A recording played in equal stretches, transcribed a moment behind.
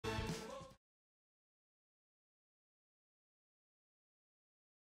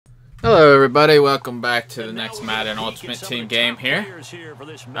Hello everybody, welcome back to the next Madden Ultimate Team game here.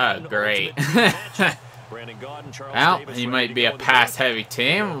 Oh, great. Well, he might be a pass-heavy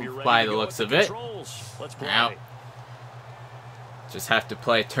team by the looks of it. Well, just have to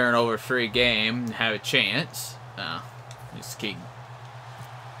play a turnover-free game and have a chance. Just keep...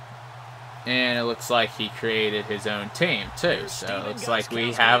 And it looks like he created his own team too, so it looks like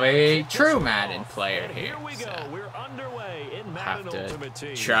we have a true Madden player here. So have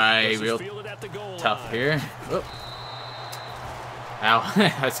to try real tough here. Oop. Ow,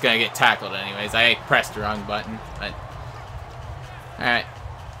 I was gonna get tackled anyways. I pressed the wrong button, but alright,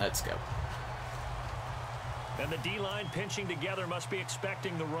 let's go. And the D-line pinching together must be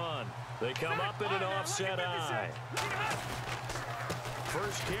expecting the run. They come up in an offset eye.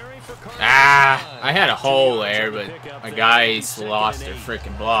 First carry for I had a hole there, but my guys lost their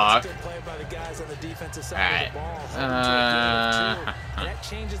freaking block. Alright. That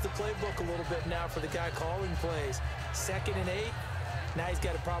changes the playbook a little bit now for the guy calling plays. 2nd and 8. Now he's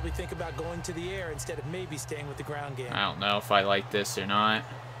got to probably think about going to the air instead of maybe staying with the ground game. I don't know if I like this or not.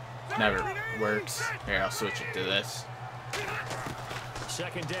 Never works. Here, I'll switch it to this.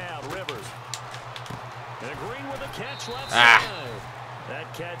 2nd down, Rivers. And Green with a catch left side.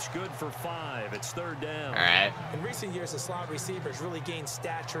 That catch good for 5. It's 3rd down. All right. In recent years, the slot receivers really gained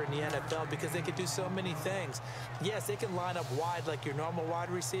stature in the NFL because they could do so many things. Yes, they can line up wide like your normal wide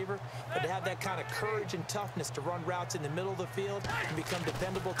receiver, but to have that kind of courage and toughness to run routes in the middle of the field and become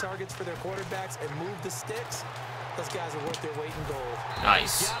dependable targets for their quarterbacks and move the sticks, those guys are worth their weight in gold.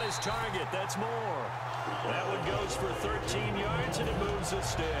 Nice. He's got his target. That's more. That one goes for 13 yards, and it moves the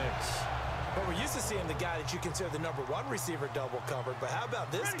sticks. But we're used to seeing the guy that you consider the #1 receiver double covered. But how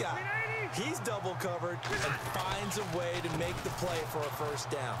about this guy? He's double covered and finds a way to make the play for a 1st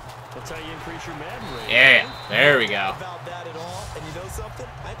down. That's how you increase your Madden rate. Yeah, there we go. About that at all, and you know something?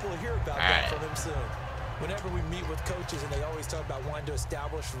 I think we'll hear about that from him soon. Whenever we meet with coaches, and they always talk about wanting to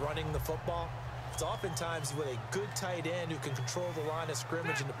establish running the football, it's oftentimes with a good tight end who can control the line of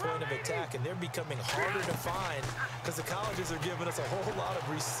scrimmage and the point of attack, and they're becoming harder to find because the colleges are giving us a whole lot of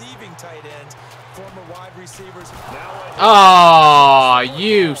receiving tight ends, former wide receivers. Oh,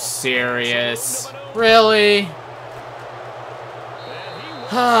 you serious? Really?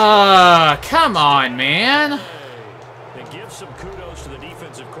 Come on, man. And give some kudos to the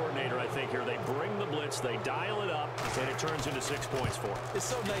defensive coordinator, I think, here. They bring the blitz, they dial it up, and it turns into 6 points for them. It's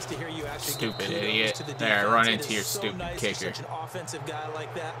so nice to hear you actually Stupid give idiot. to the There, defense. run into your so stupid nice kicker. Such an offensive guy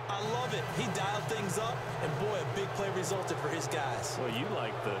like that. I love it. He dialed things up, and boy, a big play resulted for his guys. Well, you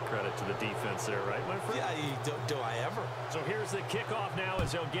like the credit to the defense there, right, my friend? Yeah, do I ever? So here's the kickoff now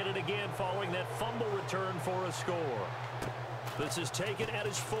as they'll get it again following that fumble return for a score. This is taken at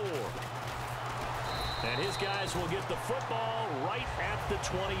his 4. And his guys will get the football right at the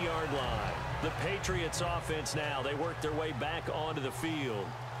 20-yard line. The Patriots offense now, they work their way back onto the field.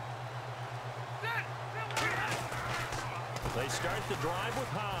 They start the drive with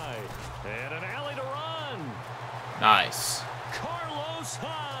Hyde. And an alley to run. Nice. Carlos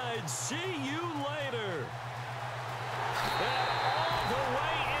Hyde, see you later. And all the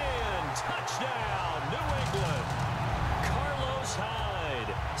way in. Touchdown, New England. Carlos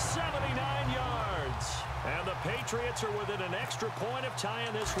Hyde, 79 yards. And the Patriots are within an extra point of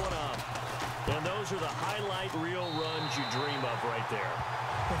tying this one up. And those are the highlight reel runs you dream of right there.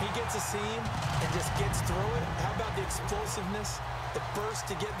 When he gets a seam and just gets through it, how about the explosiveness, the burst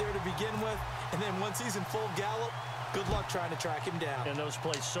to get there to begin with, and then once he's in full gallop, good luck trying to track him down. And those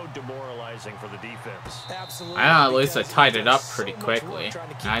plays so demoralizing for the defense. Absolutely. I know, at least I tied it up pretty quickly.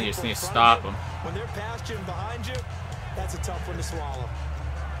 I just need to stop him. When they're past you and behind you, that's a tough one to swallow.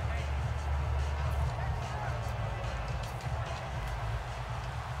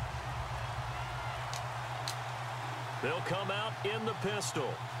 They'll come out in the pistol.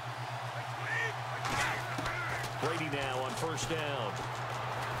 Brady now on 1st down.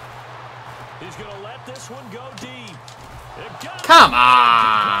 He's going to let this one go deep. Come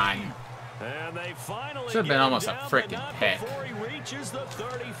on! And they finally should have been almost a freaking hit. Before he reaches the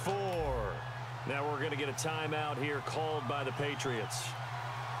 34. Now we're going to get a timeout here called by the Patriots.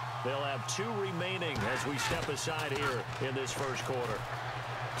 They'll have 2 remaining as we step aside here in this 1st quarter.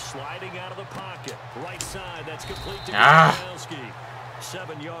 Sliding out of the pocket. Right side, that's complete to Gronkowski.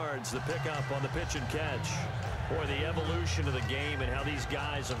 7 yards, the pickup on the pitch and catch. Boy, the evolution of the game and how these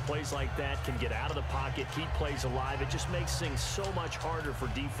guys on plays like that can get out of the pocket, keep plays alive. It just makes things so much harder for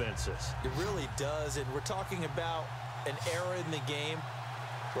defenses. It really does, and we're talking about an era in the game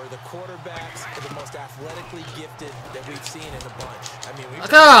where the quarterbacks are the most athletically gifted that we've seen in a bunch. I mean,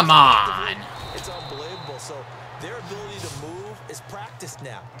 come on! It's unbelievable. So their ability to move is practiced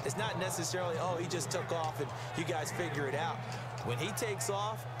now. It's not necessarily, oh, he just took off and you guys figure it out. When he takes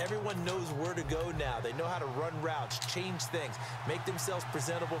off, everyone knows where to go now. They know how to run routes, change things, make themselves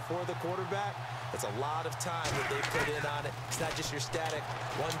presentable for the quarterback. It's a lot of time that they put in on it. It's not just your static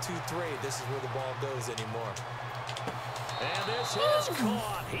 1, 2, 3. This is where the ball goes anymore. And this is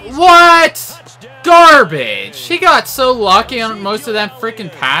caught. What? Garbage. He got so lucky on most of them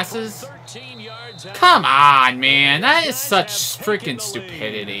freaking passes. Come on, man. That is such freaking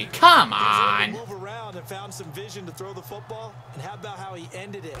stupidity. Come on. And found some vision to throw the football. And how about how he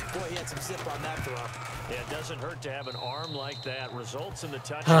ended it? Boy, he had some zip on that throw. Yeah, it doesn't hurt to have an arm like that. Results in the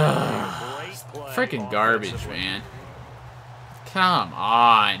touchdown. Great play. Freaking garbage, man. Come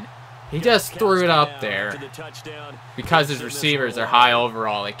on. He just threw it up there. Because his receivers are high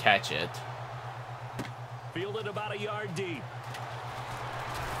overall, they catch it. Fielded about a yard deep.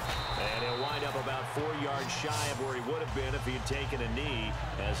 And he'll wind up about 4 yards shy of where he would have been if he had taken a knee,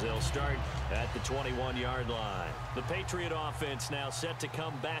 as they'll start at the 21-yard line. The Patriot offense now set to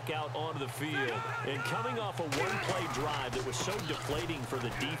come back out onto the field. And coming off a one-play drive that was so deflating for the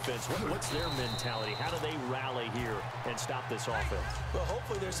defense, what's their mentality? How do they rally here and stop this offense? Well,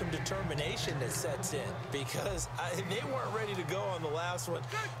 hopefully there's some determination that sets in, because they weren't ready to go on the last one.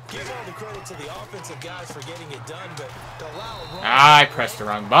 Give all the credit to the offensive guys for getting it done, but to allow a run, I pressed the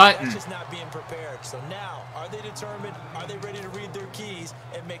wrong button. Just not being prepared. So now, are they determined? Are they ready to read their keys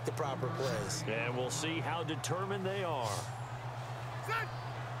and make the proper plays? And we'll see how determined they are.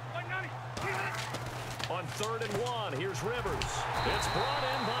 On 3rd and 1, here's Rivers. It's brought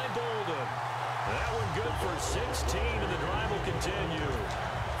in by Bolden. That one good for 16, and the drive will continue.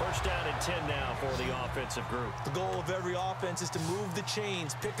 First down and 10 now for the offensive group. The goal of every offense is to move the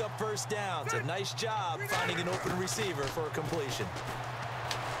chains, pick up first downs. A nice job finding an open receiver for a completion.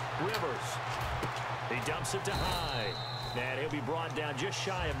 Rivers. He dumps it to Hyde. And he'll be brought down just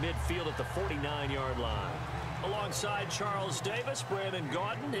shy of midfield at the 49-yard line. Alongside Charles Davis, Brandon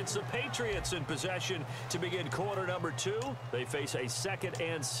Gaudin, it's the Patriots in possession to begin quarter number 2. They face a 2nd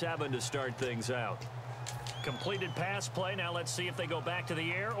and 7 to start things out. Completed pass play. Now let's see if they go back to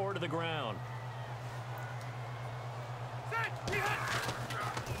the air or to the ground.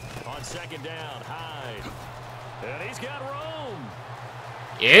 On 2nd down, Hyde. And he's got room.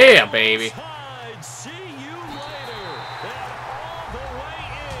 Yeah, baby. Hyde, see you later. And all the way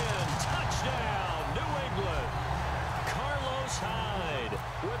in. Touchdown, New England. Carlos Hyde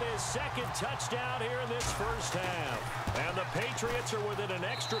with his 2nd touchdown here in this first half. And the Patriots are within an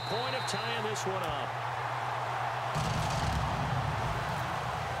extra point of tying this one up.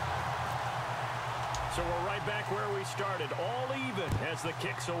 So we're right back where we started, all even as the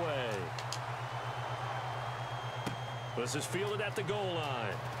kick's away. This is fielded at the goal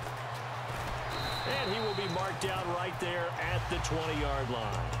line. And he will be marked down right there at the 20-yard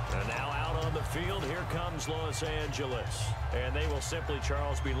line. And now out on the field, here comes Los Angeles. And they will simply,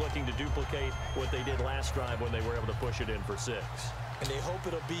 Charles, be looking to duplicate what they did last drive when they were able to push it in for 6. And they hope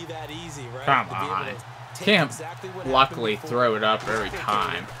it'll be that easy, right? Come on. Can't luckily throw it up every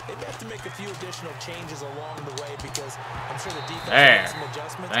time. They have to make a few additional changes along the way, because I'm sure the defense there. makes some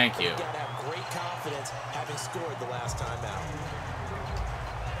adjustments. Thank you. You've got to have great confidence having scored the last time out.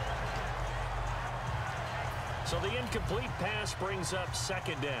 So the incomplete pass brings up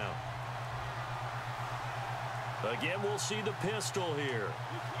 2nd down. Again, we'll see the pistol here.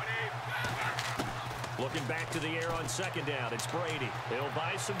 Looking back to the air on 2nd down. It's Brady. He'll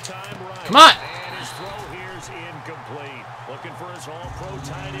buy some time right. Come on. And his throw here's incomplete. Looking for his all-pro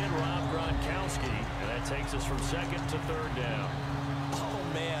tight end, Rob Gronkowski. And that takes us from 2nd to 3rd down. Oh,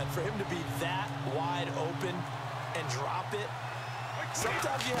 man, for him to be that wide open and drop it.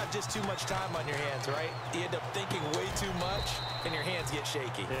 Sometimes you have just too much time on your hands, right? You end up thinking way too much, and your hands get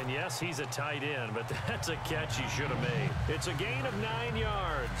shaky. And yes, he's a tight end, but that's a catch he should have made. It's a gain of 9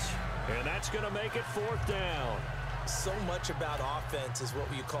 yards. And that's going to make it 4th down. So much about offense is what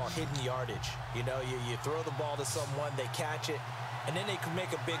you call hidden yardage. You know, you throw the ball to someone, they catch it, and then they can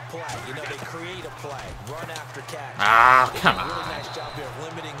make a big play. You know, they create a play, run after catch. Ah, come on. Really nice job there of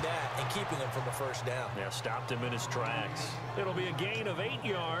limiting that and keeping him from a first down. Yeah, stopped him in his tracks. It'll be a gain of 8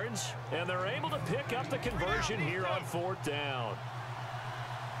 yards, and they're able to pick up the conversion here on 4th down.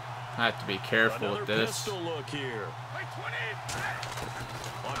 I have to be careful Another with this. Pistol look here.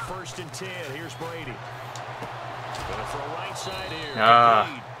 On 1st and 10, here's Brady. Gonna throw right side here.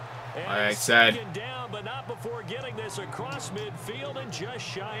 Like I said. Down, but not before getting this across midfield and just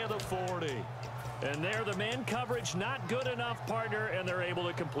shy of the 40. And there, the man coverage not good enough, partner, and they're able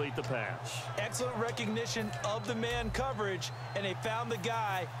to complete the pass. Excellent recognition of the man coverage, and they found the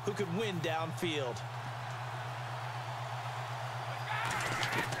guy who could win downfield.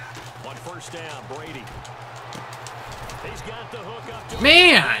 On first down, Brady. He's got the hook up to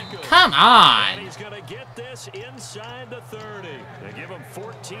Man, come on. And he's going to get this inside the 30. They give him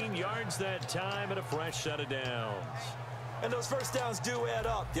 14 yards that time and a fresh set of downs. And those first downs do add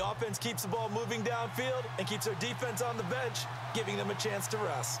up. The offense keeps the ball moving downfield and keeps their defense on the bench, giving them a chance to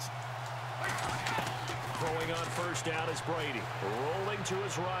rest. Throwing on first down is Brady. Rolling to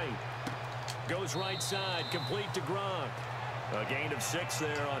his right. Goes right side, complete to Gronk. A gain of 6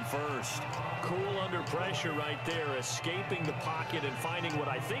 there on first. Cool under pressure right there, escaping the pocket and finding what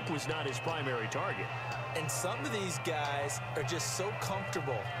I think was not his primary target. And some of these guys are just so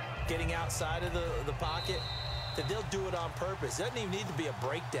comfortable getting outside of the pocket that they'll do it on purpose. It doesn't even need to be a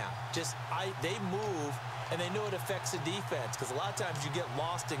breakdown. They move, and they know it affects the defense, because a lot of times you get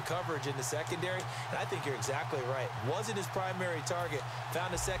lost in coverage in the secondary, and I think you're exactly right. Wasn't his primary target.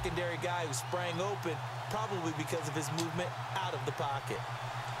 Found a secondary guy who sprang open, probably because of his movement out of the pocket.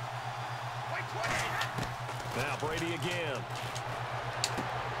 Now Brady again.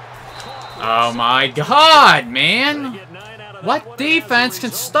 Oh my God, man! What defense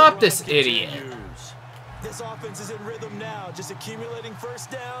can stop this idiot? This offense is in rhythm now, just accumulating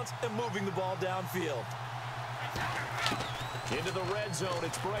first downs and moving the ball downfield. Into the red zone,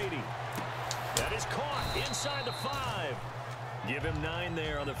 it's Brady. That is caught inside the 5. Give him 9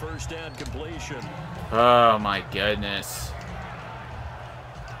 there on the first down completion. Oh my goodness.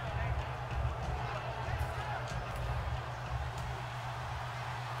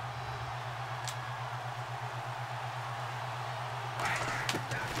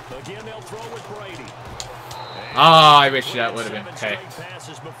 Again, they'll throw with Brady. Oh, I wish that would have been picked.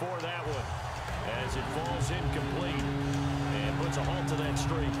 Passes before that one, as it falls incomplete and puts a halt to that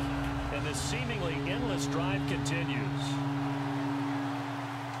streak. And this seemingly endless drive continues.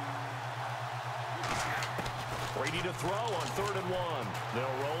 Brady to throw on 3rd and 1.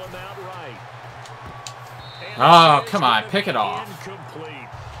 They'll roll him out right. Oh, come on, pick it off. Incomplete.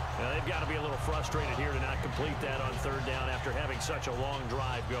 Now, they've got to be a little frustrated here to not complete that on 3rd down after having such a long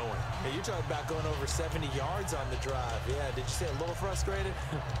drive going. Hey, you're talking about going over 70 yards on the drive. Yeah, did you say a little frustrated?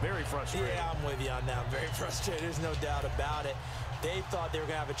 Very frustrated. Yeah, I'm with you on that. I'm very frustrated. There's no doubt about it. They thought they were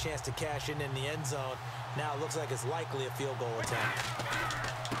going to have a chance to cash in the end zone. Now it looks like it's likely a field goal attempt.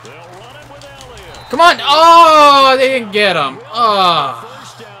 They'll run it with Elliott. Come on. Oh, they didn't get him. Oh.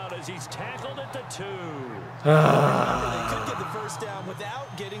 First down as he's tackled at the 2. They could get the first down without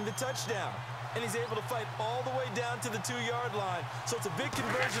getting the touchdown. And he's able to fight all the way down to the 2-yard line. So it's a big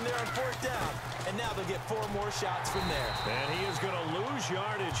conversion there on 4th down. And now they'll get 4 more shots from there. And he is going to lose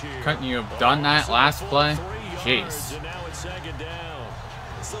yardage here. Couldn't you have done that last play? Jeez. And now it's 2nd down.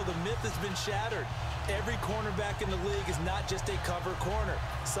 So the myth has been shattered. Every cornerback in the league is not just a cover corner.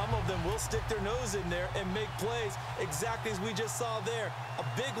 Some of them will stick their nose in there and make plays exactly as we just saw there. A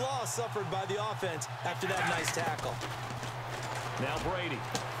big loss suffered by the offense after that nice tackle. Now Brady.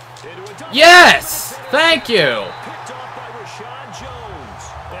 Yes! Thank you! Picked off by Rashad Jones.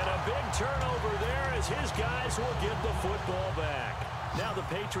 And a big turnover there as his guys will get the football back. Now the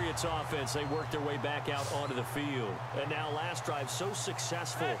Patriots offense, they work their way back out onto the field. And now last drive so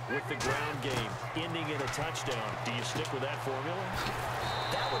successful with the ground game, ending in a touchdown. Do you stick with that formula?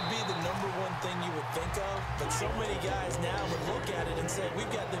 That would be the #1 thing you would think of, but so many guys now would look at it and say, we've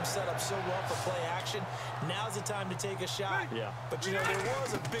got them set up so well for play action, now's the time to take a shot. Yeah. But, you know, there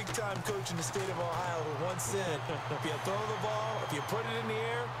was a big-time coach in the state of Ohio who once said, if you throw the ball, if you put it in the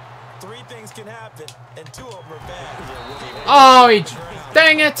air, 3 things can happen, and 2 of them are bad. Oh,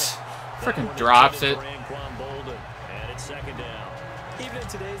 dang it! Freaking drops it. And it's 2nd down. Even in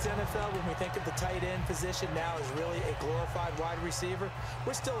today's NFL, when we think of the tight end position now as really a glorified wide receiver,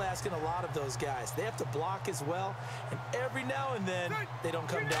 we're still asking a lot of those guys. They have to block as well, and every now and then, they don't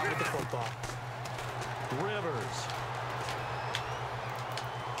come down with the football. Rivers.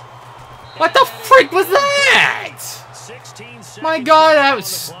 What the freak was that? 16 My God, that was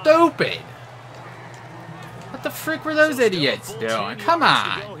stupid. What the freak were those idiots doing? Come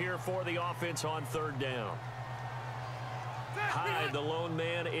on. Go here for the offense on 3rd down. Hyde, the lone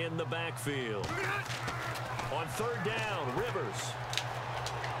man in the backfield. On 3rd down, Rivers.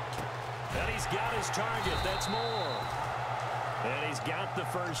 And he's got his target. That's more. And he's got the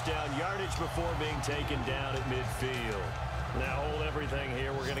first down yardage before being taken down at midfield. Now hold everything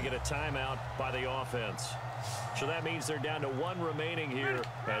here. We're going to get a timeout by the offense. So that means they're down to 1 remaining here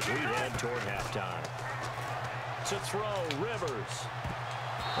as we head toward halftime. To throw, Rivers.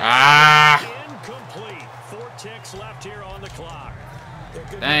 Incomplete. 4 ticks left here on the clock. They're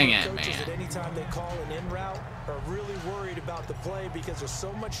good Dang it, coaches man. At any time they call an in route, are really worried about the play because there's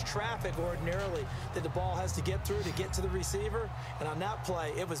so much traffic ordinarily that the ball has to get through to get to the receiver. And on that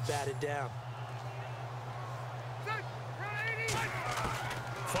play, it was batted down.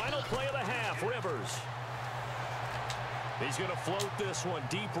 Final play of the half, Rivers. He's going to float this one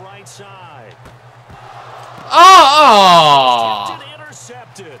deep right side. Oh!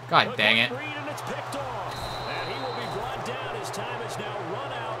 Intercepted. God dang it. And it's picked off. And he will be brought down. His time is now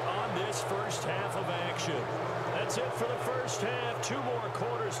run out on this first half of action. That's it for the first half. 2 more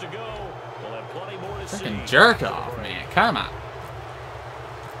quarters to go. We'll have plenty more to see. Freaking jerk off, man. Come on.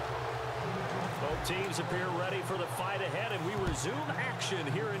 Both teams appear ready for the fight ahead, and we resume action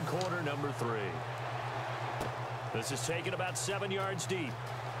here in quarter number 3. This is taken about 7 yards deep.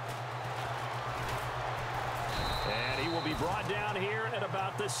 And he will be brought down here at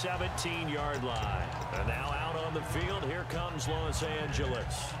about the 17-yard line. And now out on the field, here comes Los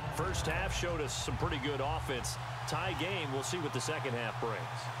Angeles. First half showed us some pretty good offense. Tie game, we'll see what the second half brings.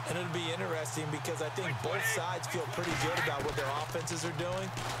 And it'll be interesting because I think both sides feel pretty good about what their offenses are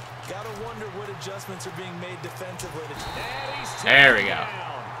doing. Got to wonder what adjustments are being made defensively. There we go.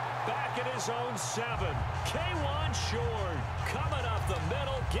 Back at his own 7. K1 Short coming up the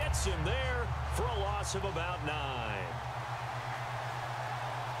middle, gets him there for a loss of about 9.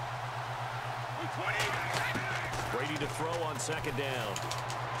 Brady to throw on second down.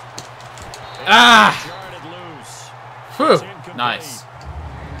 Jarred loose. Whew. Nice.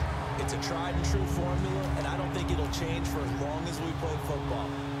 It's a tried and true formula, and I don't think it'll change for as long as we play football.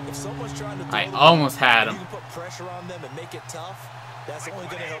 If someone's trying to throw I almost had him. You can put pressure on them and make it tough. That's only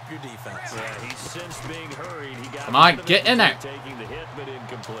going to help your defense. Yeah, he's since being hurried. He got Come on, get in there. Taking the hit, but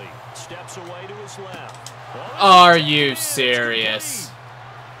incomplete. Steps away to his left. Are you serious?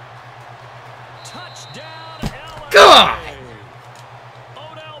 Touchdown, God!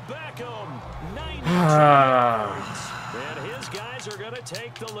 Odell Beckham, 90 yards. And his guys are going to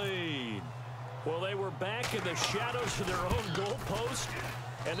take the lead. Well, they were back in the shadows of their own goalpost,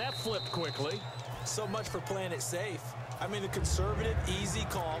 and that flipped quickly. So much for playing it safe. I mean, the conservative, easy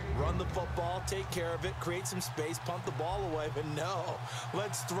call, run the football, take care of it, create some space, punt the ball away, but no,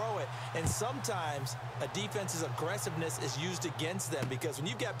 let's throw it. And sometimes a defense's aggressiveness is used against them because when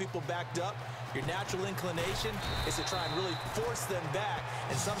you've got people backed up, your natural inclination is to try and really force them back,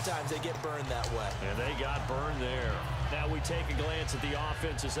 and sometimes they get burned that way. And they got burned there. Now we take a glance at the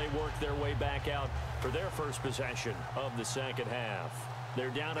offense as they work their way back out for their first possession of the second half. They're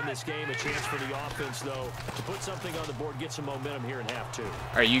down in this game. A chance for the offense, though, to put something on the board, get some momentum here in half 2.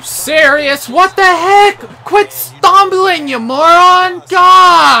 Are you serious? What the heck? Quit stumbling, you moron!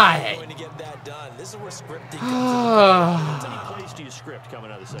 God! Going to get that done. This is where scripting comes in. How many plays do you script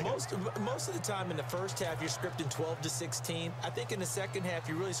coming out of the second? Most of the time in the first half, you're scripting 12 to 16. I think in the second half,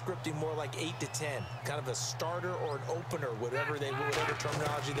 you're really scripting more like 8 to 10. Kind of a starter or an opener, whatever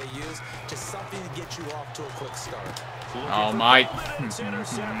terminology they use, just something to get you off to a quick start. Oh my.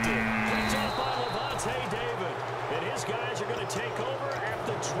 Intercepted. Picked off by Levante David. And his guys are going to take over at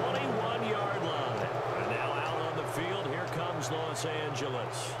the 21-yard line. And now out on the field, here comes Los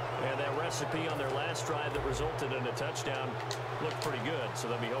Angeles. And that recipe on their last drive that resulted in a touchdown looked pretty good. So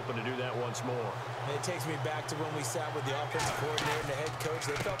they'll be hoping to do that once more. And it takes me back to when we sat with the offensive coordinator and the head coach.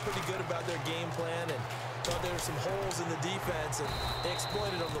 They felt pretty good about their game plan and thought there were some holes in the defense, and they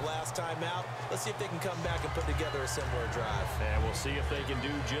exploited them the last time out. Let's see if they can come back and put together a similar drive. And we'll see if they can do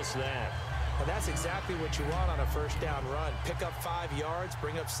just that. And that's exactly what you want on a first down run. Pick up 5 yards,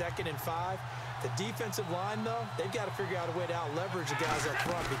 bring up 2nd and 5. The defensive line, though, they've got to figure out a way to out-leverage the guys up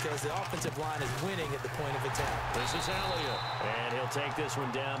front because the offensive line is winning at the point of attack. This is Elliott, and he'll take this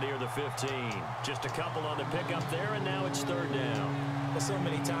one down near the 15. Just a couple on the pickup there, and now it's 3rd down. Well, so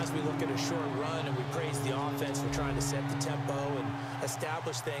many times we look at a short run and we praise the offense for trying to set the tempo and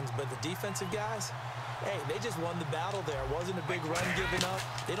establish things, but the defensive guys, hey, they just won the battle there. It wasn't a big run given up.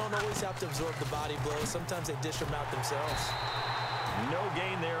 They don't always have to absorb the body blows. Sometimes they dish them out themselves. No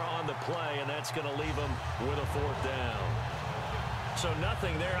gain there on the play, and that's going to leave them with a 4th down. So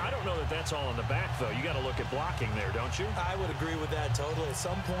nothing there. I don't know that that's all in the back, though. You got to look at blocking there, don't you? I would agree with that totally. At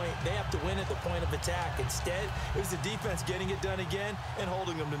some point, they have to win at the point of attack. Instead, it was the defense getting it done again and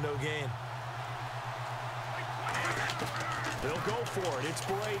holding them to no gain. They'll go for it. It's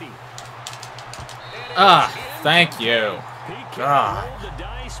Brady. Thank you. He rolled the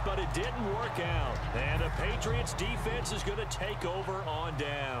dice, but it didn't work out. And the Patriots defense is going to take over on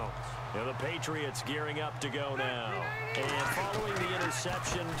down. Now the Patriots gearing up to go now. And following the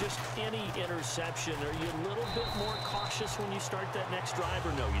interception, just any interception, are you a little bit more cautious when you start that next drive,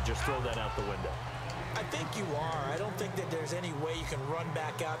 or no, you just throw that out the window? I think you are. I don't think that there's any way you can run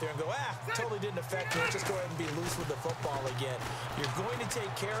back out there and go, totally didn't affect me. Let's just go ahead and be loose with the football again. You're going to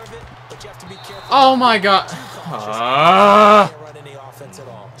take care of it, but you have to be careful. Oh my God. Can't run any offense at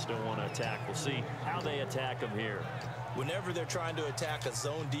all. Still want to attack. We'll see how they attack them here. Whenever they're trying to attack a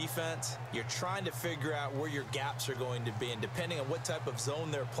zone defense, you're trying to figure out where your gaps are going to be. And depending on what type of zone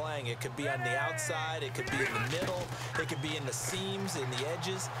they're playing, it could be on the outside, it could be in the middle, it could be in the seams, in the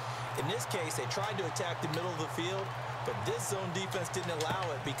edges. In this case, they tried to attack the middle of the field, but this zone defense didn't allow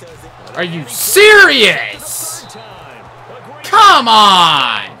it because... Are you serious? Come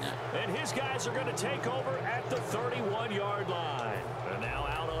on! And his guys are going to take over at the 31-yard line. And now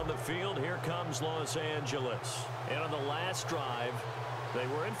out on the field, here comes Los Angeles. And on the last drive, they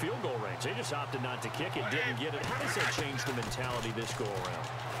were in field goal range. They just opted not to kick it, didn't get it. How does that change the mentality this go-around?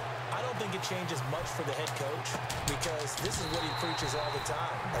 I don't think it changes much for the head coach because this is what he preaches all the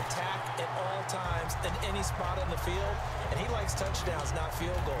time. Attack at all times in any spot on the field, and he likes touchdowns, not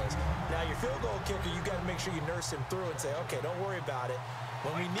field goals. Now, your field goal kicker, you got to make sure you nurse him through and say, okay, don't worry about it.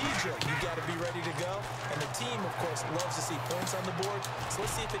 When we need you, you got to be ready to go. And the team, of course, loves to see points on the board. So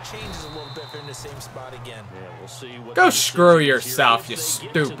let's see if it changes a little bit if they're in the same spot again. Yeah, we'll see. Go screw yourself, you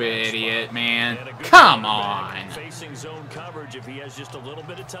stupid idiot, man. Come on. Facing zone coverage, if he has just a little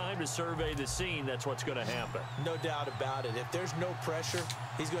bit of time to survey the scene, that's what's going to happen. No doubt about it. If there's no pressure,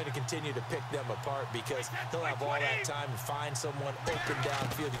 he's going to continue to pick them apart because he'll have all that time to find someone open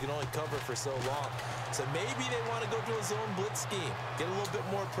downfield. You can only cover for so long. So maybe they want to go to a zone blitz scheme, get a little bit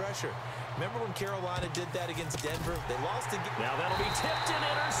more pressure. Remember when Carolina did that against Denver? They lost again. Now that'll be tipped and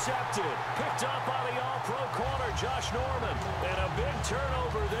intercepted. Picked up by the all-pro corner, Josh Norman. And a big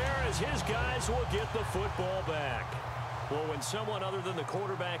turnover there as his guys will get the football back. Well, when someone other than the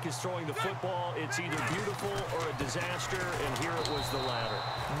quarterback is throwing the football, it's either beautiful or a disaster, and here it was the latter.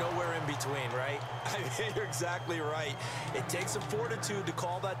 Nowhere in between, right? I mean, you're exactly right. It takes some fortitude to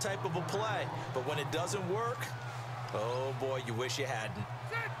call that type of a play, but when it doesn't work, oh boy, you wish you hadn't.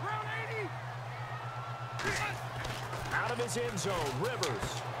 Out of his end zone,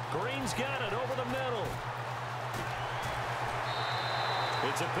 Rivers. Green's got it over the middle.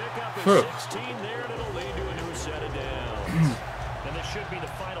 It's a pickup at 16 there, and it'll lead to a new set of downs. And this should be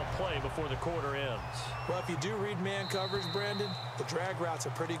the final play before the quarter ends. Well, if you do read man coverage, Brandon, the drag route's a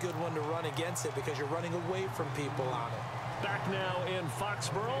pretty good one to run against it because you're running away from people on it. Back now in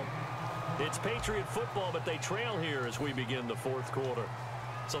Foxborough. It's Patriot football, but they trail here as we begin the fourth quarter.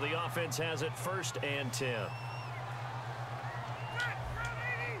 So the offense has it 1st and 10.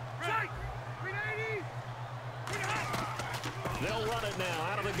 They'll run it now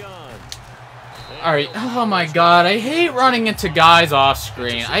out of the gun. All right. Oh my God, I hate running into guys off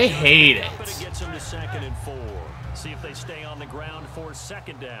screen. I hate it. But it gets them to 2nd and 4. See if they stay on the ground for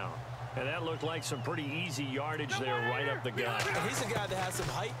 2nd down. And that looked like some pretty easy yardage there right up the gut. And he's a guy that has some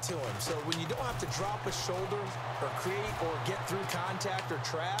height to him. So when you don't have to drop a shoulder or create or get through contact or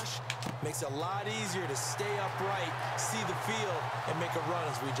trash, makes it a lot easier to stay upright, see the field, and make a run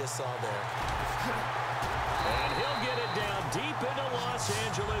as we just saw there. And he'll get it down deep into Los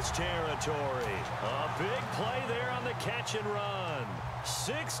Angeles territory. A big play there on the catch and run.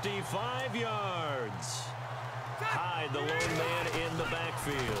 65 yards. Hyde, the lone man in the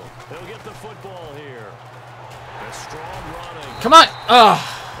backfield. He'll get the football here. A strong running. Come on. And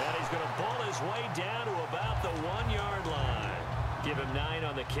he's going to ball his way down to about the 1-yard line. Give him 9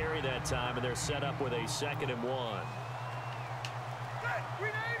 on the carry that time, and they're set up with a 2nd and 1.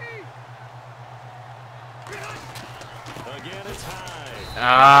 Again, it's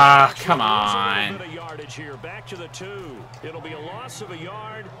Hyde. Come on. A bit of yardage here. Back to the 2. It'll be a loss of a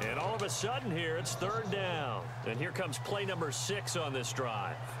yard, and all of a sudden here, it's 3rd down. And here comes play number 6 on this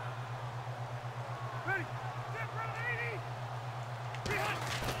drive.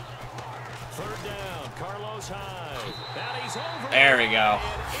 Third down, Carlos Hyde. And he's over. There we go.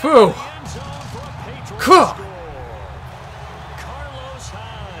 Whew. Cool. Carlos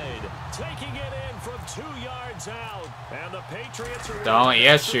Hyde taking it in from 2 yards out. And the Patriots are The only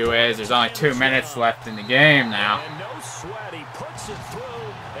issue is there's only 2 minutes left in the game now. And no sweat, he puts it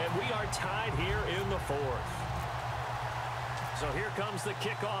through, and we are tied here in the 4th. So here comes the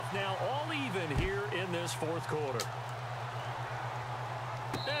kickoff now, all even here in this 4th quarter.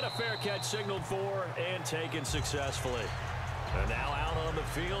 And a fair catch signaled for and taken successfully. And now out on the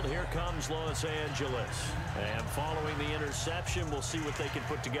field, here comes Los Angeles. And following the interception, we'll see what they can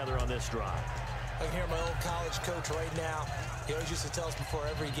put together on this drive. I can hear my old college coach right now. He always used to tell us before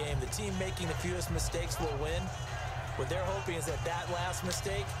every game, the team making the fewest mistakes will win. What they're hoping is that that last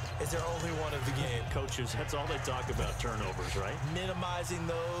mistake is their only one of the game. Coaches, that's all they talk about, turnovers, right? Minimizing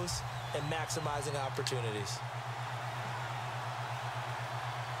those and maximizing opportunities.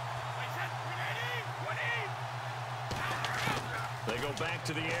 They go back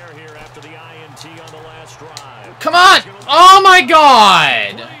to the air here after the INT on the last drive. Come on! Oh my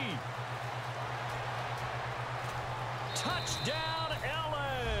God! Touchdown,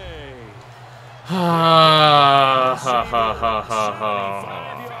 LA! Ha ha ha ha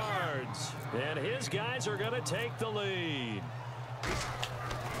ha. 75 yards. And his guys are going to take the lead.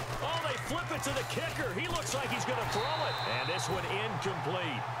 Oh, they flip it to the kicker. He looks like he's going to throw it. And this one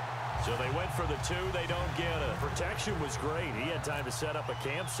incomplete. So they went for the two. They don't get it. Protection was great. He had time to set up a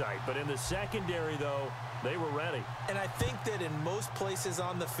campsite. But in the secondary, though, they were ready. And I think that in most places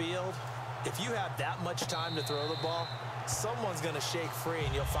on the field, if you have that much time to throw the ball, someone's going to shake free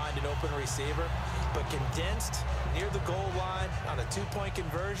and you'll find an open receiver. But condensed near the goal line on a two-point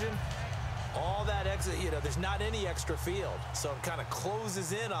conversion, all that exit, there's not any extra field. So it kind of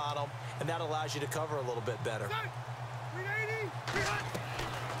closes in on them, and that allows you to cover a little bit better.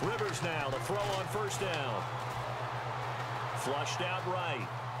 Rivers now, the throw on first down. Flushed out right.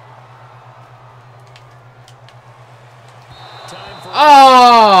 Time for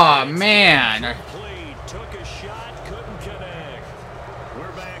Oh, man. Took a shot, couldn't connect.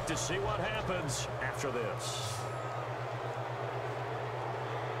 We're back to see what happens after this.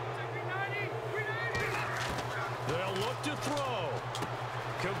 They'll look to throw.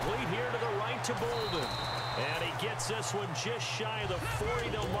 Complete here to the right to Bolden. And he gets this one just shy of the 40.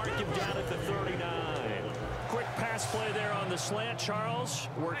 They'll mark him down at the 39. Quick pass play there on the slant, Charles.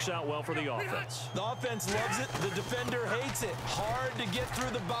 Works out well for the offense. The offense loves it. The defender hates it. Hard to get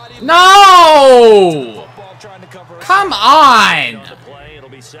through the body. No! Come on! On the play, it'll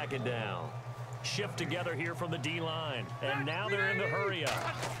be second down. Shift together here from the D-line. And now they're in the hurry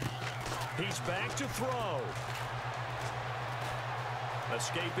up. He's back to throw.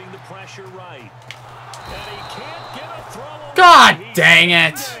 Escaping the pressure right. And he can't get a throw. God dang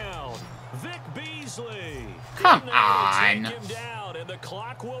it. Vic Beasley. Come on. Take him down, and the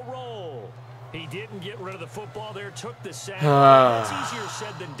clock will roll. He didn't get rid of the football there, took the sack. It's easier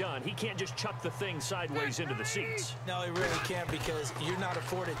said than done. He can't just chuck the thing sideways into the seats. No, he really can't because you're not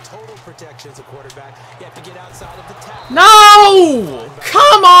afforded total protection as a quarterback. You have to get outside of the tackle. No!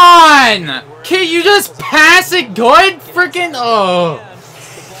 Come on! Can't you just pass it good? Freaking oh.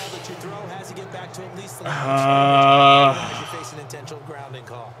 The ball that you throw has to get back to at least the line. You're facing intentional grounding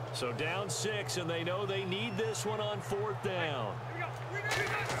call. So down 6, and they know they need this one on 4th down.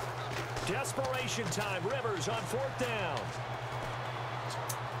 Desperation time. Rivers on 4th down.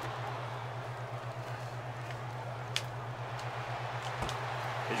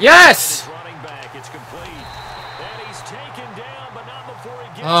 Yes! Running back. It's complete. And he's taken down, but not before he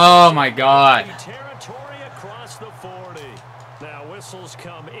gets Oh my God. territory across the 40. Now whistles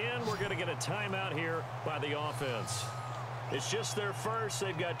come in. We're going to get a timeout here by the offense. It's just their first.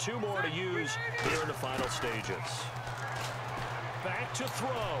 They've got 2 more to use here in the final stages. Back to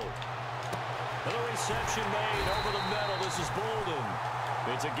throw. Another reception made over the middle. This is Bolden.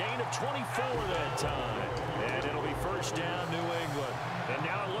 It's a gain of 24 that time. And it'll be first down, New England. And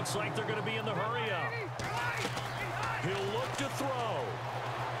now it looks like they're going to be in the hurry-up. He'll look to throw.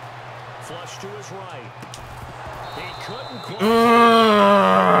 Flush to his right. He couldn't quite.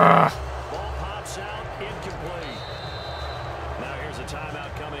 Ball pops out, incomplete. Now here's a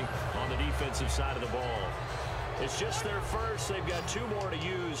timeout coming on the defensive side of the ball. It's just their first. They've got 2 more to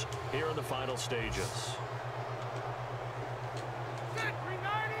use here in the final stages.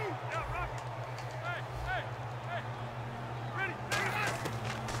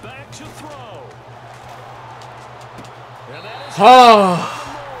 Back to throw. And that is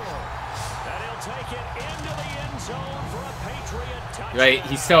and he'll take it into the end zone for a Patriot touchdown. Right,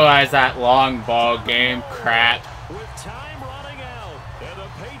 he still has that long ball game crap. With time running out, and the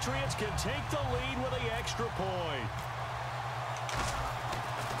Patriots can take the lead with the extra point.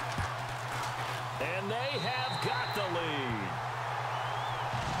 And they have got the lead.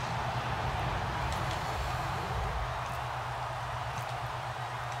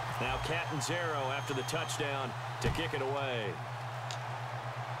 Now Catanzaro after the touchdown to kick it away.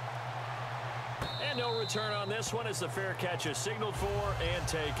 And no return on this one as the fair catch is signaled for and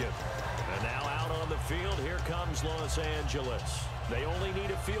taken. And now out on the field, here comes Los Angeles. They only need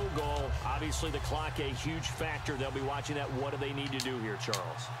a field goal. Obviously, the clock a huge factor. They'll be watching that. What do they need to do here,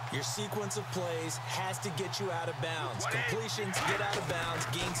 Charles? Your sequence of plays has to get you out of bounds. Completions, get out of bounds,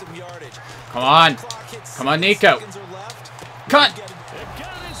 gain some yardage. Come on. Come on, Nico. Cut. They've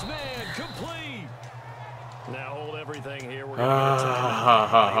got his man complete. Now hold everything here. We're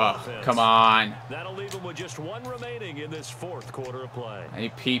gonna get a come on. That'll leave them with just one remaining in this fourth quarter of play. Any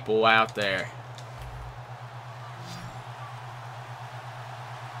people out there?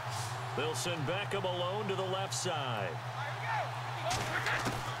 They'll send Beckham alone to the left side.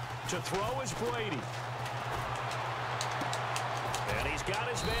 To throw is Brady. And he's got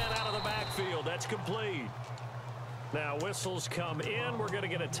his man out of the backfield. That's complete. Now whistles come in. We're going to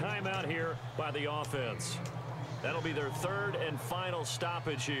get a timeout here by the offense. That'll be their third and final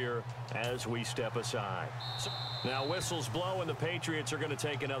stoppage here as we step aside. Now whistles blow and the Patriots are going to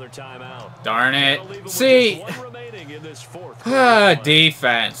take another timeout. Darn it. See,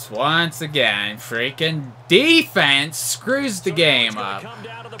 defense once again. Freaking defense screws the game up. Come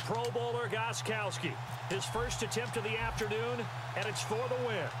down to the Pro Bowler Gostkowski. His first attempt of the afternoon, and it's for the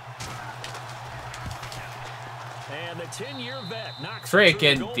win. And the 10-year vet knocks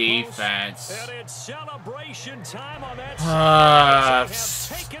freaking defense. And it's celebration time on that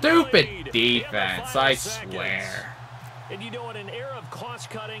stupid defense, I swear. And you know, in an era of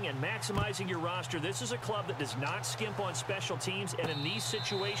cost-cutting and maximizing your roster, this is a club that does not skimp on special teams, and in these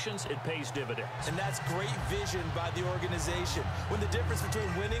situations, it pays dividends. And that's great vision by the organization. When the difference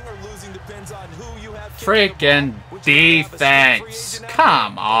between winning or losing depends on who you have. Freaking defense.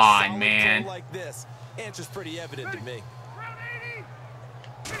 Come on, man. Like this. Answer's pretty evident to me.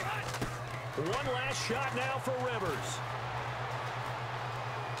 One last shot now for Rivers.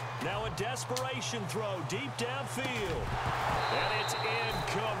 Now a desperation throw deep downfield. And it's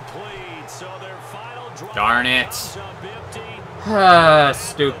incomplete. So their final drive. Darn it.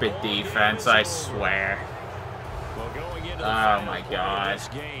 Stupid defense, I swear. Oh my god.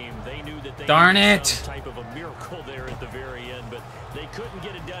 Darn it. Type of a miracle there at the very end, but they couldn't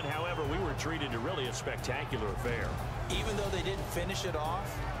get it done. However, we were treated to really a spectacular affair. Even though they didn't finish it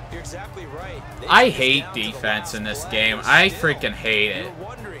off, you're exactly right. I hate defense in this game. I freaking hate it.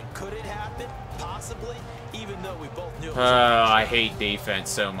 Could it happen? Possibly, even though we both knew. I hate defense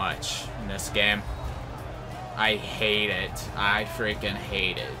so much in this game. I hate it. I freaking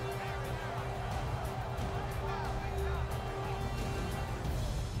hate it.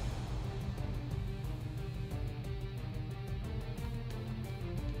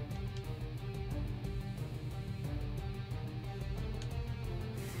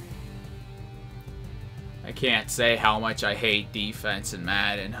 I can't say how much I hate defense in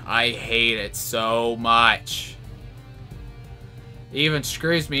Madden. I hate it so much. It even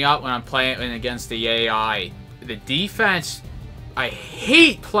screws me up when I'm playing against the AI. The defense, I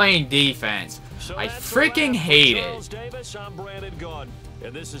hate playing defense. I freaking hate it. Davis, I'm Brandon Gaudin,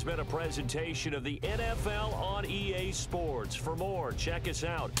 and this has been a presentation of the NFL on EA Sports. For more, check us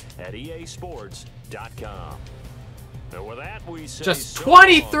out at easports.com. And with that, we say just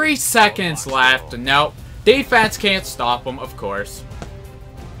 23 seconds left. Nope. Defense can't stop them, of course.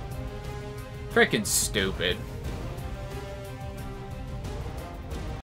 Freaking stupid.